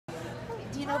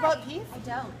you know about PEEF? I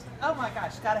don't. Oh my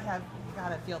gosh, you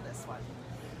gotta feel this one.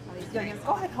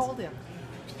 Go ahead, hold him.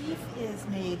 PEEF is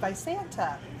made by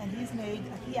Santa, and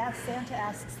Santa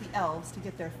asks the elves to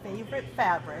get their favorite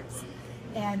fabrics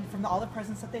and from all the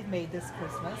presents that they've made this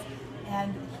Christmas,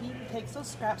 and he takes those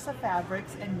scraps of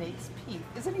fabrics and makes PEEF.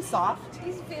 Isn't he soft?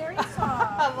 He's very soft.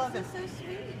 I love him. He's so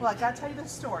sweet. Well, I gotta tell you the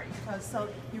story, because so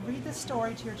you read the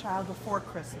story to your child before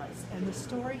Christmas, and the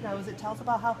story goes, it tells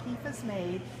about how PEEF is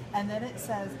made, and then it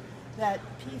says that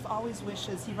PEEF always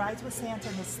wishes, he rides with Santa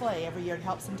in the sleigh every year and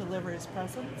helps him deliver his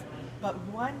presents, but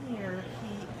one year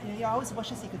he always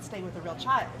wishes he could stay with a real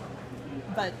child.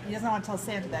 But he doesn't want to tell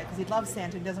Santa that because he loves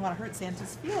Santa and doesn't want to hurt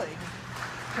Santa's feelings.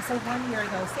 So one year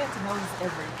ago, Santa knows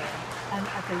everything. And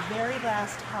at the very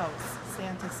last house,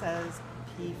 Santa says,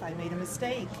 PEEF, I made a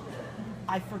mistake.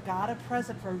 I forgot a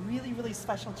present for a really, really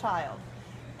special child.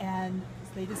 And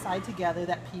they decide together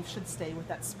that PEEF should stay with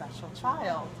that special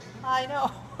child. I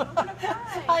know.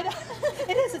 I know.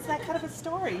 It is. It's that kind of a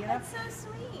story. You know? That's so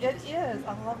sweet. It is.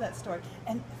 I love that story.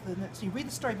 And so you read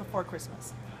the story before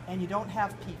Christmas, and you don't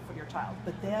have PEEF for your child.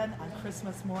 But then on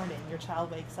Christmas morning, your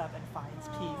child wakes up and finds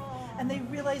PEEF, and they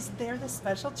realize they're the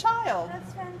special child.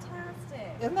 That's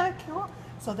fantastic. Isn't that cool?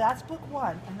 So that's book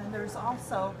one. And then there's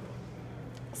also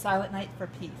Silent Night for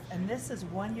PEEF. And this is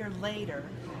 1 year later.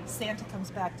 Santa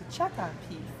comes back to check on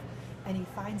PEEF, and he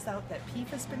finds out that PEEF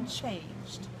has been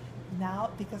changed now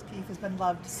because PEEF has been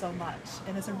loved so much.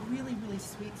 And it's a really, really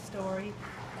sweet story.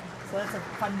 So that's a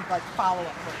fun follow-up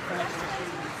book for next year.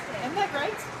 Isn't that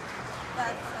great?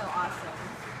 That's so awesome.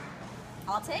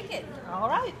 I'll take it. All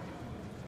right.